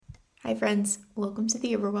Hi, friends. Welcome to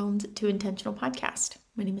the Overwhelmed to Intentional podcast.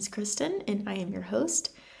 My name is Kristen, and I am your host.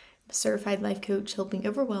 I'm a certified life coach helping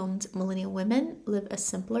overwhelmed millennial women live a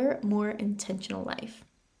simpler, more intentional life.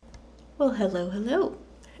 Well, hello.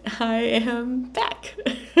 I am back.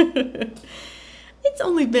 It's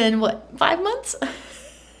only been, 5 months?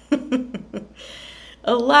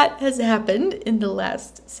 A lot has happened in the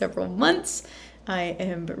last several months. I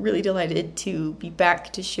am really delighted to be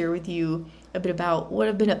back to share with you a bit about what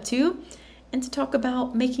I've been up to and to talk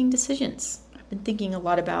about making decisions. I've been thinking a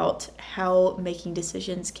lot about how making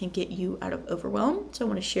decisions can get you out of overwhelm, so I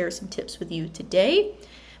want to share some tips with you today.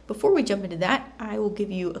 Before we jump into that, I will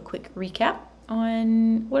give you a quick recap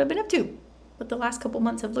on what I've been up to, what the last couple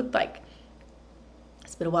months have looked like.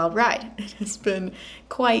 It's been a wild ride. It has been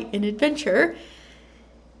quite an adventure.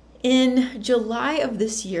 In July of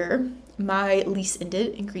this year, my lease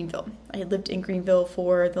ended in Greenville. I had lived in Greenville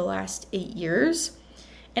for the last 8 years,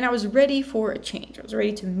 and I was ready for a change. I was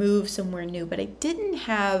ready to move somewhere new, but I didn't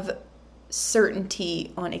have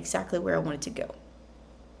certainty on exactly where I wanted to go.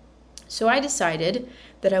 So I decided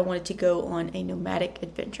that I wanted to go on a nomadic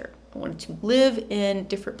adventure. I wanted to live in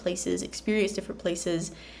different places, experience different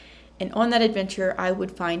places, and on that adventure, I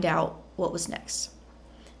would find out what was next.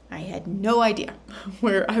 I had no idea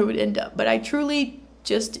where I would end up, but I truly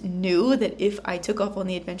just knew that if I took off on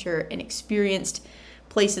the adventure and experienced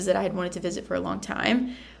places that I had wanted to visit for a long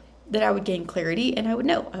time, that I would gain clarity and I would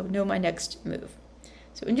know my next move.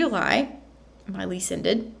 So in July, my lease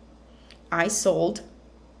ended. I sold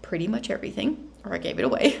pretty much everything, or I gave it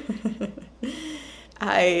away.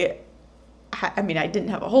 I didn't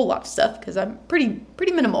have a whole lot of stuff because I'm pretty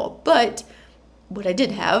minimal, but what I did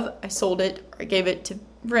have, I sold it or I gave it to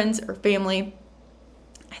friends or family.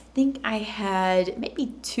 I think I had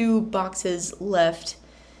maybe 2 boxes left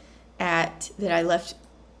that I left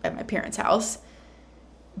at my parents' house.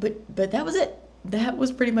 But that was it. That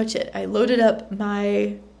was pretty much it. I loaded up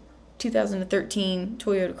my 2013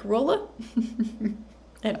 Toyota Corolla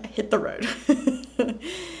and I hit the road.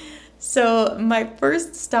 So my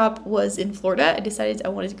first stop was in Florida. I decided I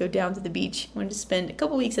wanted to go down to the beach. I wanted to spend a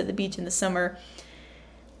couple weeks at the beach in the summer.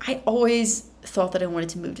 I always thought that I wanted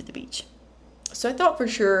to move to the beach. So I thought for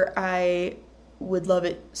sure I would love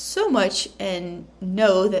it so much and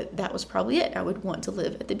know that that was probably it. I would want to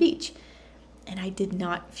live at the beach. And I did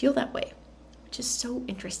not feel that way, which is so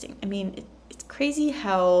interesting. I mean, it's crazy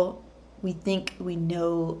how we think we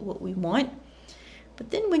know what we want.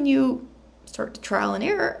 But then when you start to trial and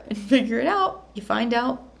error and figure it out, you find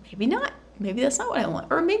out maybe not. Maybe that's not what I want.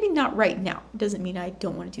 Or maybe not right now. It doesn't mean I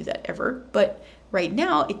don't want to do that ever. But right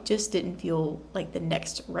now, it just didn't feel like the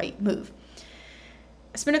next right move.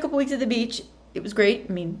 I spent a couple weeks at the beach. It was great.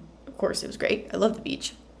 I mean, of course, it was great. I love the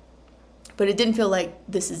beach. But it didn't feel like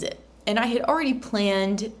this is it. And I had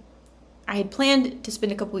planned to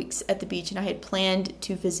spend a couple weeks at the beach, and I had planned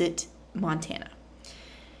to visit Montana.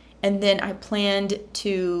 And then I planned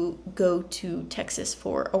to go to Texas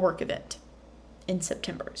for a work event in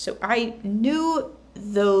September. So I knew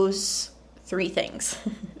those 3 things.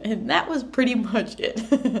 And that was pretty much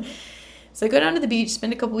it. So I go down to the beach,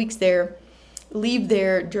 spend a couple weeks there, leave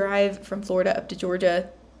there, drive from Florida up to Georgia,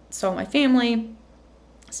 saw my family,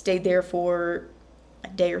 stayed there for a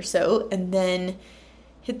day or so, and then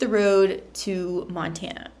hit the road to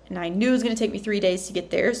Montana. And I knew it was going to take me 3 days to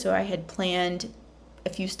get there, so I had planned a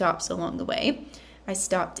few stops along the way. I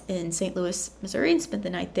stopped in St. Louis, Missouri, and spent the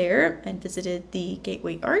night there and visited the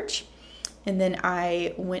Gateway Arch. And then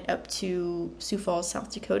I went up to Sioux Falls,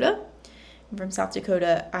 South Dakota. From South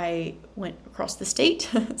Dakota, I went across the state,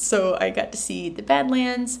 so I got to see the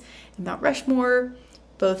Badlands and Mount Rushmore.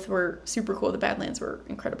 Both were super cool. The Badlands were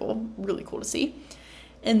incredible, really cool to see.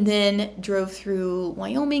 And then drove through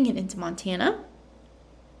Wyoming and into Montana.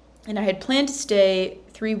 And I had planned to stay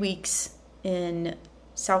 3 weeks in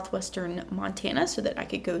southwestern Montana so that I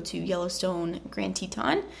could go to Yellowstone, Grand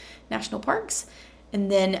Teton National Parks.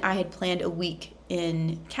 And then I had planned a week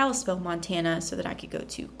in Kalispell, Montana so that I could go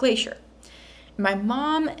to Glacier. My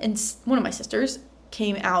mom and one of my sisters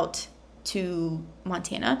came out to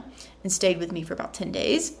Montana and stayed with me for about 10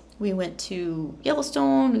 days. We went to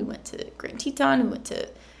Yellowstone, we went to Grand Teton, we went to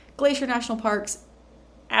Glacier National Parks.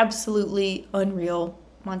 Absolutely unreal.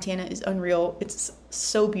 Montana is unreal. It's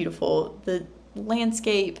so beautiful. The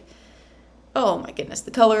landscape, oh my goodness,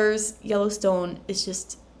 the colors. Yellowstone is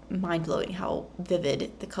just mind-blowing how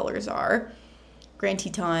vivid the colors are. Grand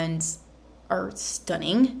Tetons are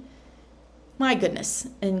stunning. My goodness.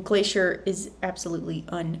 And Glacier is absolutely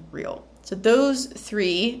unreal. So those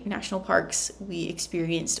 3 national parks we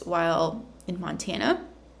experienced while in Montana.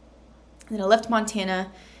 And then I left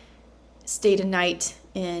Montana, stayed a night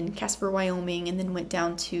in Casper, Wyoming, and then went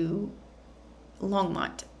down to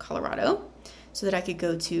Longmont, Colorado, so that I could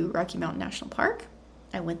go to Rocky Mountain National Park.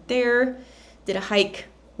 I went there, did a hike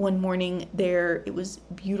one morning there. It was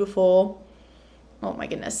beautiful. Oh my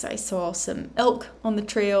goodness, I saw some elk on the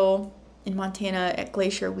trail. In Montana at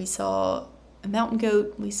Glacier, we saw a mountain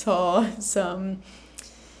goat. We saw some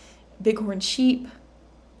bighorn sheep.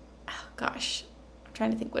 Oh, gosh, I'm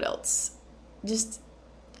trying to think what else. Just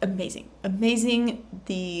amazing. Amazing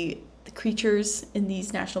the creatures in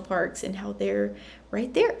these national parks and how they're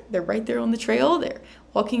right there. They're right there on the trail. They're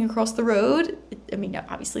walking across the road. I mean,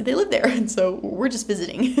 obviously they live there, and so we're just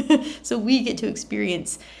visiting. So we get to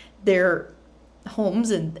experience their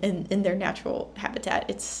homes and in their natural habitat.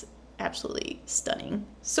 It's absolutely stunning.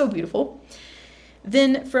 So beautiful.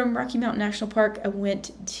 Then from Rocky Mountain National Park, I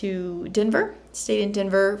went to Denver, stayed in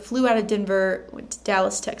Denver, flew out of Denver, went to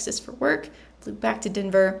Dallas, Texas for work, flew back to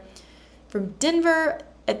Denver. From Denver,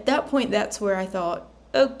 at that point, that's where I thought,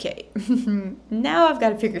 okay, now I've got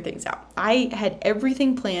to figure things out. I had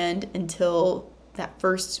everything planned until that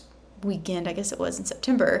first weekend, I guess it was in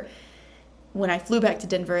September, when I flew back to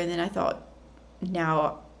Denver, and then I thought,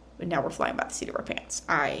 now we're flying by the seat of our pants.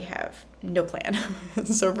 I have no plan.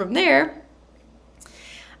 So from there,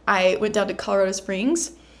 I went down to Colorado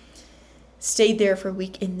Springs, stayed there for a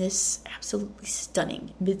week in this absolutely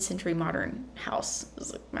stunning mid-century modern house. It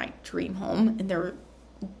was like my dream home, and there were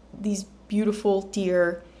these beautiful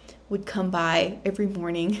deer would come by every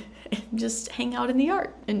morning and just hang out in the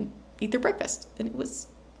yard and eat their breakfast. And it was,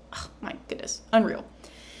 oh my goodness, unreal.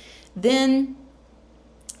 Then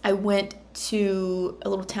I went to a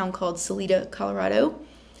little town called Salida, Colorado.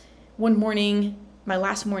 One morning, my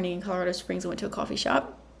last morning in Colorado Springs, I went to a coffee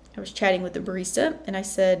shop. I was chatting with the barista, and I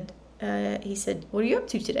said, he said, "What are you up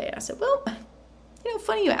to today?" And I said, "Well,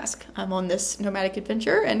 funny you ask. I'm on this nomadic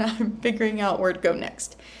adventure, and I'm figuring out where to go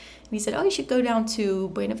next." And he said, "Oh, you should go down to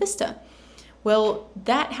Buena Vista." Well,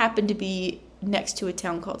 that happened to be next to a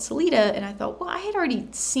town called Salida, and I thought, well, I had already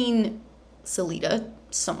seen Salida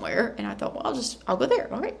somewhere, and I thought, well, I'll go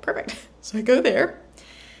there. All right, perfect. So I go there.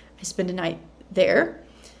 I spend a night there,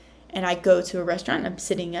 and I go to a restaurant, and I'm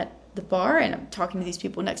sitting at the bar, and I'm talking to these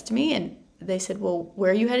people next to me, and they said, "Well,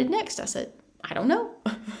 where are you headed next?" I said, "I don't know."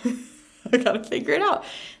 I gotta figure it out.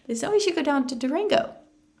 They said, "Oh, you should go down to Durango."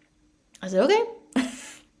 I said, "Okay."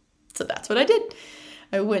 So that's what I did.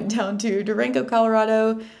 I went down to Durango,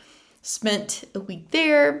 Colorado, spent a week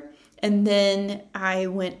there, and then I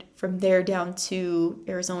went from there down to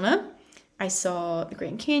Arizona. I saw the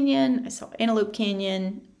Grand Canyon. I saw Antelope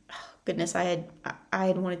Canyon. Oh, goodness, I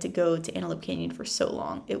had wanted to go to Antelope Canyon for so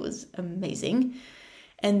long. It was amazing.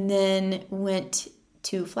 And then went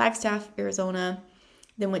to Flagstaff, Arizona.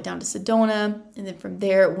 Then went down to Sedona, and then from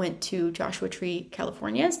there went to Joshua Tree,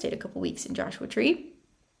 California. Stayed a couple weeks in Joshua Tree.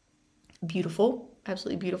 Beautiful,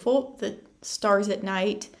 absolutely beautiful. The stars at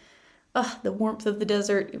night, the warmth of the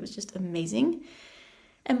desert. It was just amazing.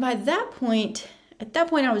 And at that point,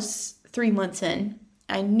 I was 3 months in.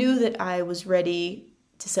 I knew that I was ready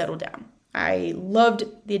to settle down. I loved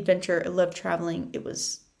the adventure. I loved traveling. It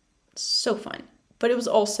was so fun. But it was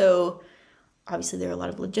also, obviously, there are a lot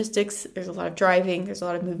of logistics. There's a lot of driving. There's a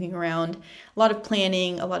lot of moving around, a lot of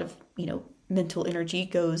planning, a lot of, mental energy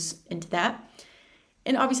goes into that.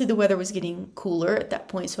 And obviously the weather was getting cooler at that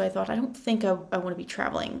point. So I thought, I don't think I want to be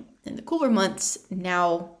traveling in the cooler months.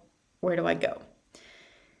 Now, where do I go?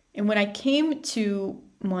 And when I came to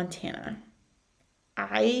Montana,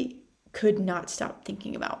 I could not stop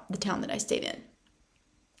thinking about the town that I stayed in.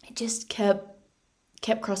 It just kept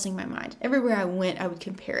crossing my mind. Everywhere I went, I would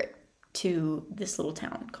compare it to this little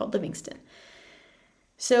town called Livingston.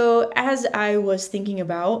 So as I was thinking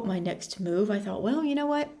about my next move, I thought, well, you know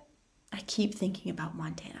what? I keep thinking about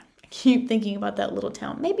Montana. I keep thinking about that little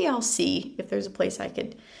town. Maybe I'll see if there's a place I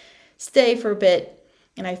could stay for a bit.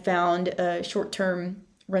 And I found a short-term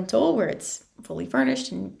rental where it's fully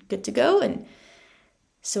furnished and good to go. And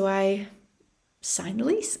so I signed the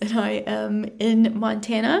lease, and I am in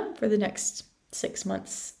Montana for the next 6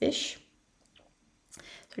 months-ish. So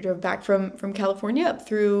I drove back from California up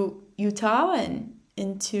through Utah and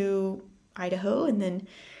into Idaho and then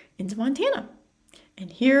into Montana. And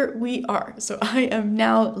here we are. So I am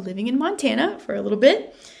now living in Montana for a little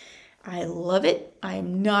bit. I love it. I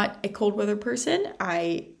am not a cold weather person.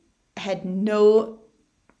 I had no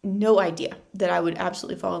idea that I would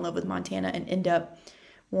absolutely fall in love with Montana and end up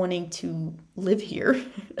wanting to live here,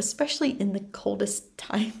 especially in the coldest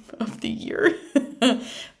time of the year.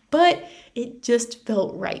 But it just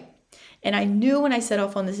felt right. And I knew when I set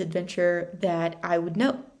off on this adventure that I would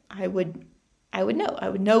know. I would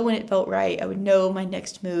know when it felt right. I would know my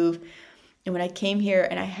next move. And when I came here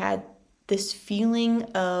and I had this feeling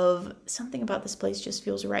of something about this place just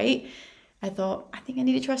feels right, I thought, I think I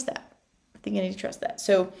need to trust that.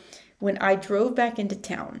 So when I drove back into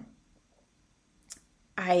town,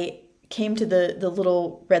 I came to the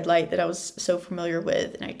little red light that I was so familiar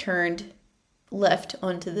with, and I turned left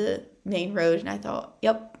onto the main road, and I thought,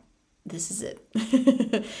 yep, this is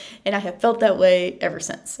it. And I have felt that way ever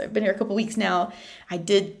since. I've been here a couple weeks now. I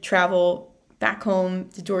did travel back home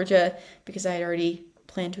to Georgia because I had already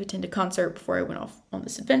planned to attend a concert before I went off on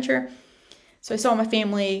this adventure. So I saw my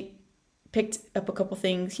family, picked up a couple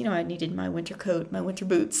things. I needed my winter coat, my winter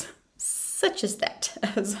boots, such as that,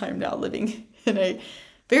 as I'm now living in a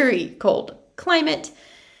very cold climate.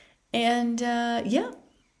 And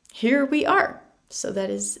here we are. So that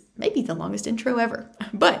is maybe the longest intro ever.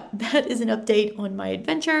 But that is an update on my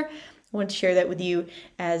adventure. I want to share that with you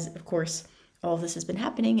as, of course, all of this has been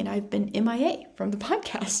happening and I've been MIA from the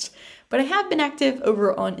podcast. But I have been active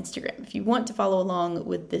over on Instagram. If you want to follow along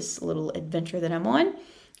with this little adventure that I'm on,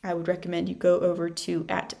 I would recommend you go over to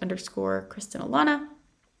 @_Kristen Alana.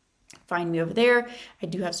 Find me over there. I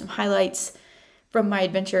do have some highlights from my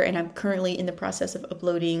adventure, and I'm currently in the process of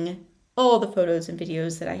uploading all the photos and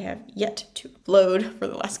videos that I have yet to upload for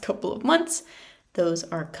the last couple of months. Those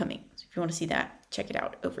are coming. So if you want to see that, check it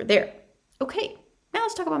out over there. Okay, now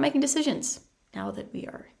let's talk about making decisions, now that we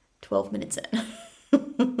are 12 minutes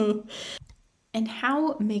in. And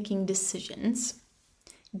how making decisions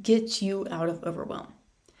gets you out of overwhelm.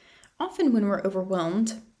 Often when we're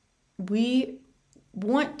overwhelmed, we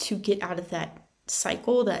want to get out of that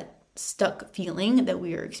cycle, that stuck feeling that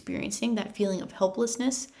we are experiencing, that feeling of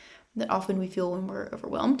helplessness that often we feel when we're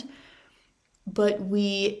overwhelmed, but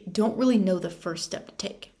we don't really know the first step to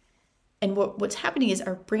take. And what's happening is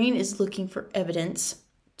our brain is looking for evidence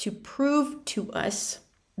to prove to us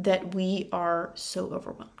that we are so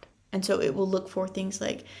overwhelmed. And so it will look for things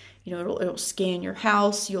like, it'll scan your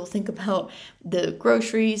house. You'll think about the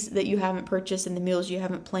groceries that you haven't purchased and the meals you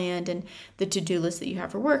haven't planned and the to-do list that you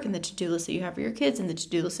have for work and the to-do list that you have for your kids and the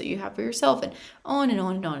to-do list that you have for yourself and on and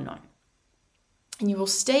on and on and on. And you will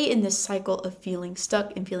stay in this cycle of feeling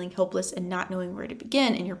stuck and feeling helpless and not knowing where to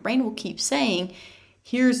begin. And your brain will keep saying,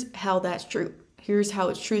 here's how that's true. Here's how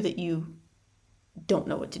it's true that you don't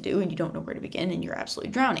know what to do and you don't know where to begin and you're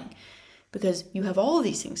absolutely drowning. Because you have all of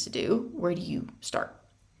these things to do. Where do you start?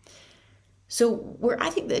 So where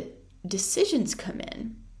I think that decisions come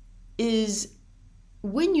in is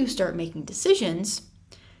when you start making decisions,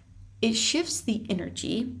 it shifts the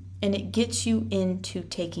energy and it gets you into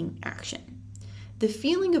taking action. The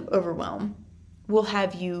feeling of overwhelm will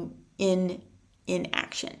have you in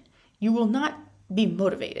action. You will not be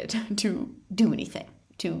motivated to do anything,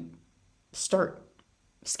 to start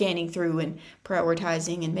scanning through and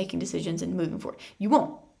prioritizing and making decisions and moving forward. You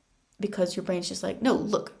won't, because your brain's just like, no,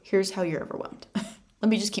 look, here's how you're overwhelmed. Let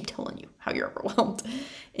me just keep telling you how you're overwhelmed.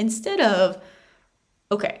 Instead of,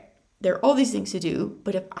 okay, there are all these things to do,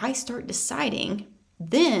 but if I start deciding,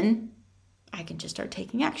 then I can just start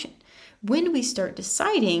taking action. When we start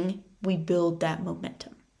deciding, we build that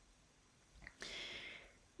momentum.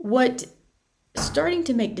 What starting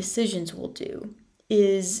to make decisions will do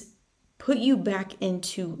is put you back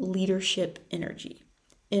into leadership energy,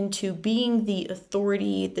 into being the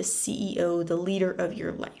authority, the CEO, the leader of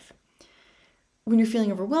your life. When you're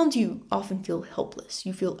feeling overwhelmed, you often feel helpless.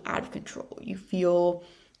 You feel out of control. You feel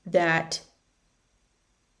that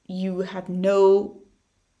you have no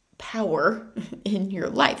power in your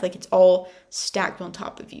life, like it's all stacked on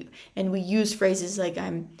top of you. And we use phrases like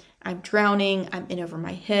I'm drowning, I'm in over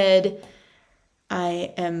my head,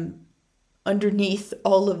 I am underneath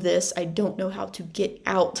all of this, I don't know how to get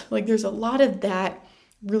out. Like there's a lot of that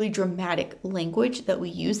really dramatic language that we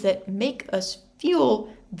use that make us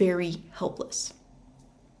feel very helpless.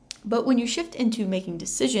 But when you shift into making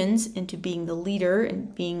decisions, into being the leader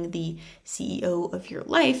and being the CEO of your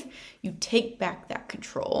life, you take back that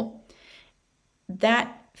control.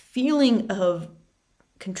 That feeling of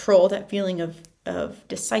control, that feeling of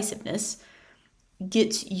decisiveness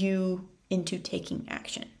gets you into taking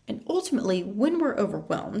action. And ultimately, when we're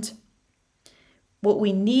overwhelmed, what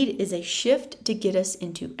we need is a shift to get us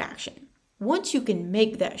into action. Once you can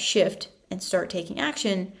make that shift and start taking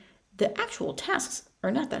action, the actual tasks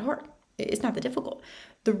are not that hard. It's not that difficult.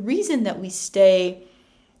 The reason that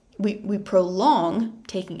we prolong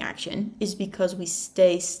taking action is because we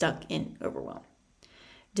stay stuck in overwhelm.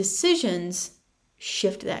 Decisions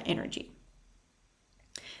shift that energy.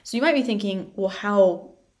 So you might be thinking, well,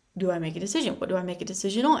 how do I make a decision? What do I make a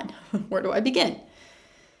decision on? Where do I begin?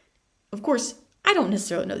 Of course, I don't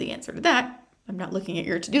necessarily know the answer to that. I'm not looking at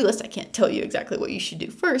your to-do list. I can't tell you exactly what you should do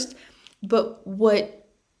first. But what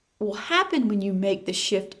will happen when you make the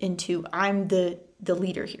shift into I'm the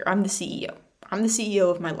leader here, I'm the CEO. I'm the CEO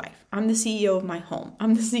of my life. I'm the CEO of my home.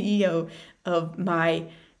 I'm the CEO of my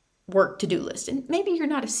work to-do list. And maybe you're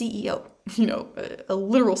not a CEO, a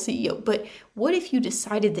literal CEO, but what if you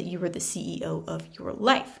decided that you were the CEO of your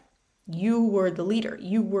life? You were the leader.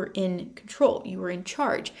 You were in control. You were in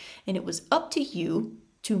charge. And it was up to you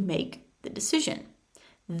to make the decision.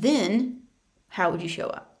 Then how would you show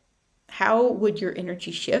up? How would your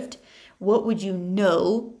energy shift? What would you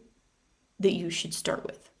know that you should start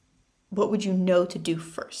with? What would you know to do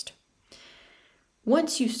first?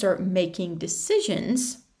 Once you start making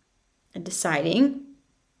decisions and deciding,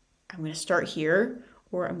 I'm going to start here,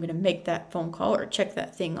 or I'm going to make that phone call, or check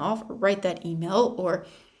that thing off, or write that email, or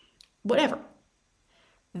whatever,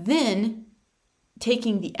 then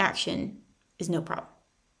taking the action is no problem.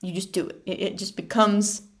 You just do it. It just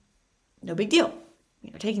becomes no big deal.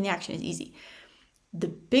 Taking the action is easy. The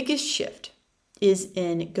biggest shift is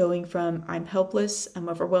in going from I'm helpless, I'm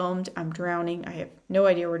overwhelmed, I'm drowning, I have no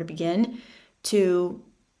idea where to begin, to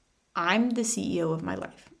I'm the CEO of my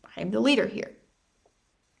life. I'm the leader here.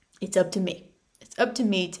 It's up to me. It's up to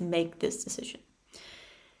me to make this decision.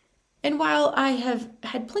 And while I have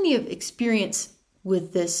had plenty of experience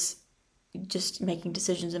with this, just making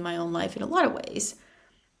decisions in my own life in a lot of ways,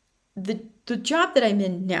 the job that I'm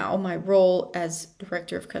in now, my role as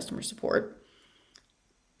director of customer support,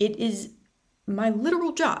 it is my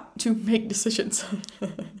literal job to make decisions.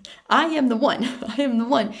 I am the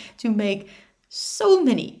one to make so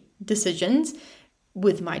many decisions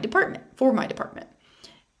with my department, for my department.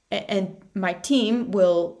 And my team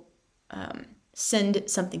will send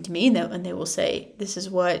something to me and they will say, this is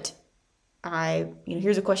what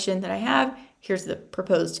here's a question that I have, here's the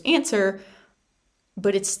proposed answer,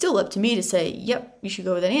 but it's still up to me to say, yep, you should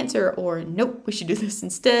go with that answer, or nope, we should do this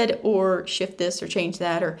instead, or shift this or change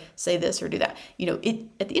that, or say this or do that.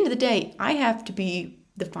 At the end of the day, I have to be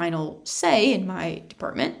the final say in my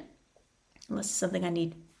department, unless it's something I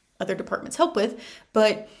need other departments help with,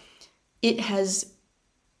 but it has,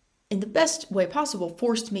 in the best way possible,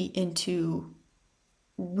 forced me into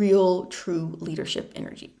real, true leadership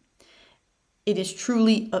energy. It is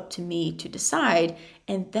truly up to me to decide,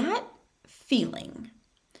 and that feeling,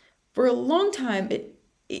 for a long time,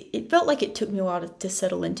 it felt like it took me a while to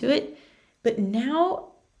settle into it, but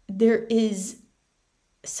now there is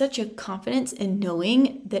such a confidence in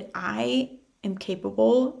knowing that I am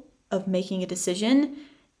capable of making a decision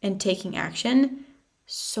and taking action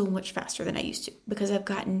so much faster than I used to, because I've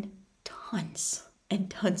gotten tons and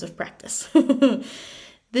tons of practice.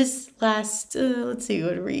 This last, 10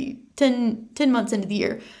 months into the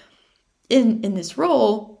year, in this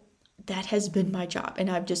role, that has been my job. And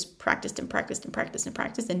I've just practiced and practiced and practiced and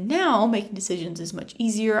practiced. And now making decisions is much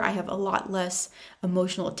easier. I have a lot less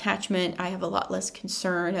emotional attachment. I have a lot less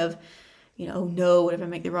concern of, oh no, what if I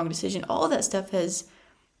make the wrong decision? All of that stuff has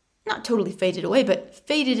not totally faded away, but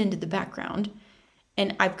faded into the background.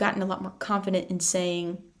 And I've gotten a lot more confident in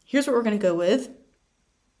saying, here's what we're going to go with.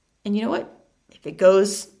 And you know what? If it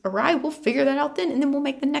goes awry, we'll figure that out then, and then we'll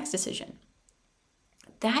make the next decision.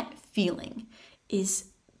 That feeling is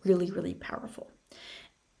really, really powerful.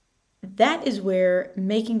 That is where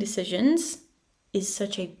making decisions is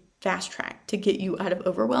such a fast track to get you out of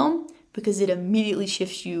overwhelm, because it immediately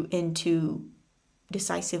shifts you into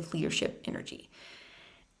decisive leadership energy.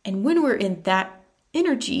 And when we're in that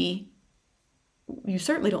energy, you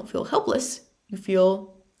certainly don't feel helpless. You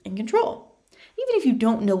feel in control. Even if you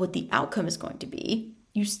don't know what the outcome is going to be,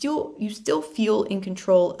 you still feel in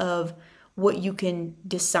control of what you can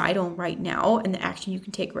decide on right now and the action you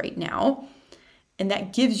can take right now. And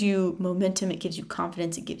that gives you momentum, it gives you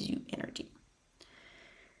confidence, it gives you energy.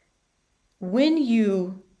 When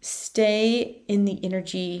you stay in the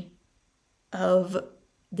energy of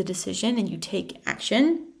the decision and you take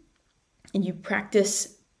action and you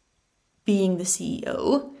practice being the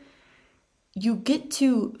CEO, you get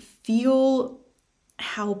to feel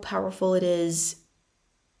how powerful it is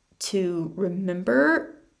to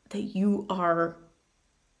remember that you are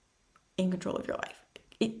in control of your life.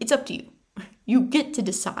 It's up to you. You get to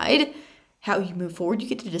decide how you move forward. You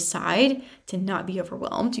get to decide to not be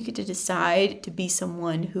overwhelmed. You get to decide to be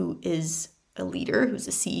someone who is a leader, who's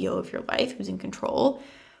a CEO of your life, who's in control.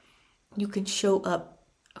 You can show up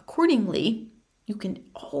accordingly. You can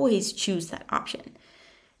always choose that option.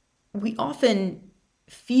 We often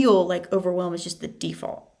feel like overwhelm is just the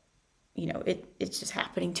default. It's just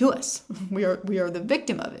happening to us. We are the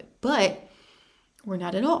victim of it, but we're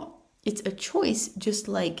not at all. It's a choice, just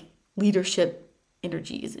like leadership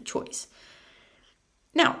energy is a choice.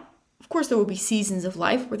 Now, Of course, there will be seasons of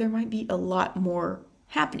life where there might be a lot more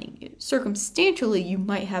happening. Circumstantially, you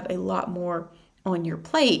might have a lot more on your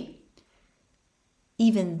plate.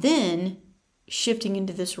 Even then, shifting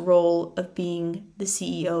into this role of being the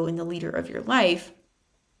CEO and the leader of your life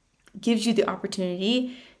gives you the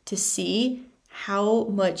opportunity to see how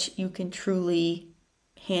much you can truly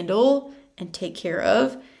handle and take care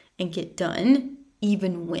of and get done,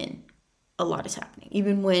 even when a lot is happening,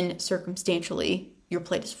 even when circumstantially your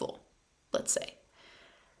plate is full, let's say.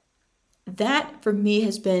 That for me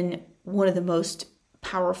has been one of the most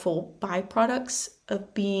powerful byproducts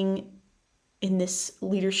of being in this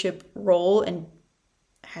leadership role and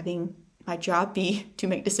having my job be to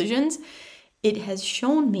make decisions. It has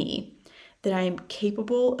shown me that I am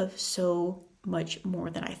capable of so much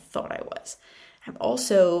more than I thought I was. I'm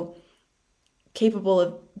also capable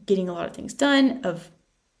of getting a lot of things done, of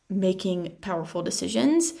making powerful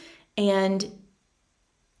decisions. And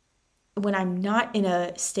when I'm not in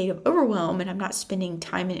a state of overwhelm and I'm not spending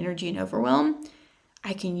time and energy in overwhelm,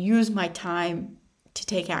 I can use my time to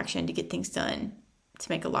take action, to get things done, to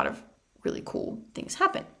make a lot of really cool things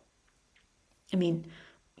happen. I mean,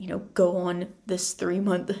 go on this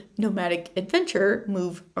 3-month nomadic adventure,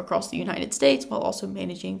 move across the United States while also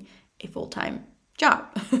managing a full-time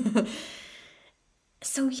job.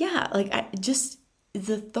 So yeah,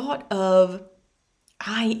 the thought of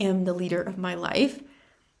I am the leader of my life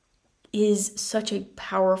is such a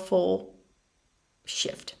powerful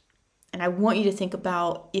shift. And I want you to think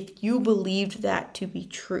about, if you believed that to be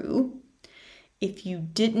true, if you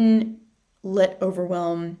didn't let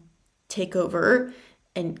overwhelm take over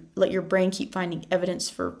and let your brain keep finding evidence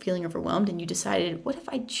for feeling overwhelmed, and you decided, what if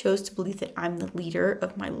I chose to believe that I'm the leader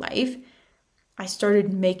of my life? I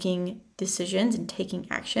started making decisions and taking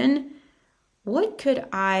action. What could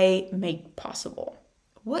I make possible?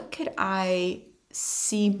 What could I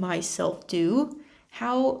see myself do?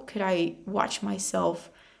 How could I watch myself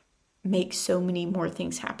make so many more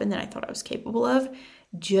things happen than I thought I was capable of,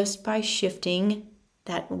 just by shifting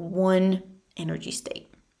that one energy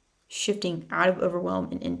state, shifting out of overwhelm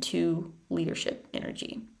and into leadership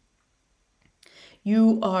energy?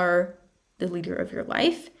 You are the leader of your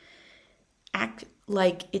life. Act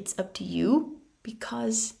like it's up to you,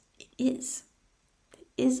 because it is. It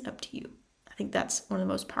is up to you. I think that's one of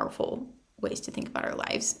the most powerful ways to think about our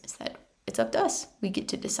lives, is that it's up to us. We get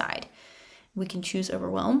to decide. We can choose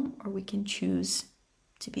overwhelm, or we can choose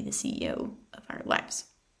to be the CEO of our lives.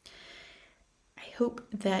 I hope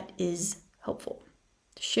that is helpful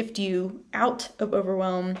to shift you out of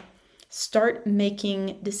overwhelm. Start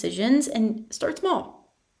making decisions, and start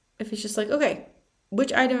small. If it's just like, okay,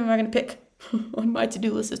 which item am I going to pick on my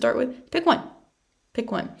to-do list to start with? Pick one.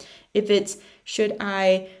 Pick one. If it's, should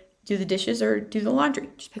I do the dishes or do the laundry?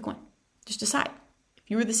 Just pick one. Just decide. If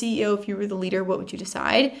you were the CEO, if you were the leader, what would you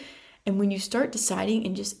decide? And when you start deciding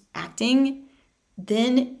and just acting,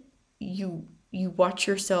 then you watch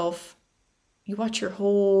yourself, you watch your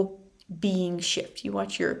whole being shift. You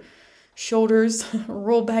watch your shoulders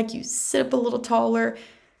roll back, you sit up a little taller,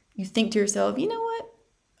 you think to yourself, you know what?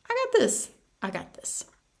 I got this.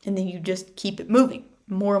 And then you just keep it moving.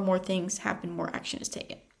 More and more things happen, more action is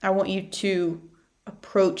taken. I want you to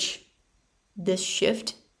approach this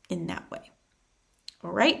shift in that way.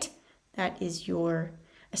 All right? That is your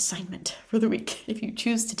assignment for the week, if you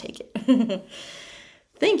choose to take it.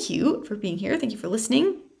 Thank you for being here. Thank you for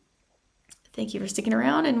listening. Thank you for sticking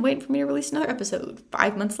around and waiting for me to release another episode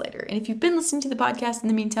 5 months later. And if you've been listening to the podcast in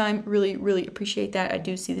the meantime, really, really appreciate that. I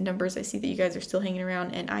do see the numbers. I see that you guys are still hanging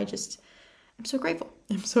around, and I'm so grateful.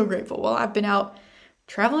 I'm so grateful. Well, I've been out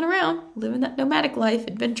traveling around, living that nomadic life,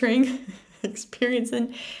 adventuring,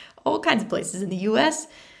 experiencing all kinds of places in the U.S.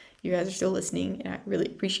 You guys are still listening, and I really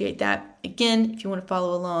appreciate that. Again, if you want to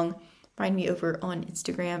follow along, find me over on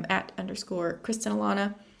Instagram @_Kristen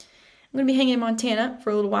Alana. I'm going to be hanging in Montana for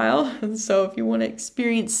a little while, so if you want to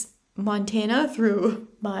experience Montana through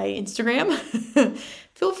my Instagram,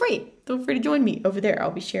 feel free to join me over there.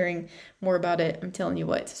 I'll be sharing more about it. I'm telling you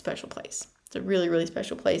what, it's a special place. It's a really, really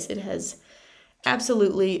special place. It has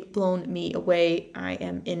absolutely blown me away. I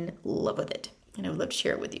am in love with it, and I would love to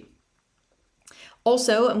share it with you.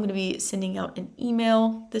 Also, I'm going to be sending out an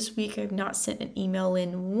email this week. I've not sent an email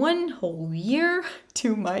in 1 whole year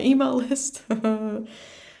to my email list.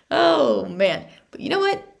 Oh, man. But you know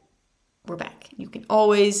what? We're back. You can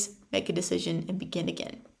always make a decision and begin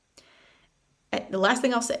again. The last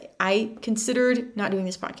thing I'll say, I considered not doing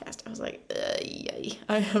this podcast. I was like,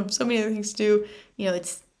 I have so many other things to do.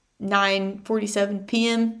 It's 9:47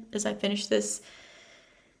 p.m. as I finish this.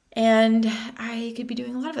 And I could be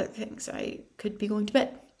doing a lot of other things. I could be going to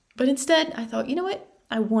bed. But instead, I thought, you know what?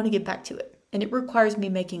 I want to get back to it. And it requires me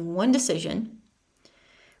making one decision,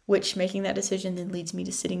 which making that decision then leads me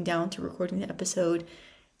to sitting down to recording the episode.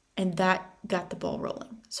 And that got the ball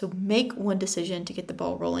rolling. So make one decision to get the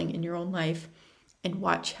ball rolling in your own life and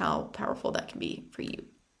watch how powerful that can be for you.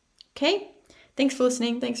 Okay? Thanks for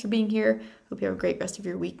listening. Thanks for being here. Hope you have a great rest of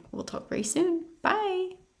your week. We'll talk very soon. Bye.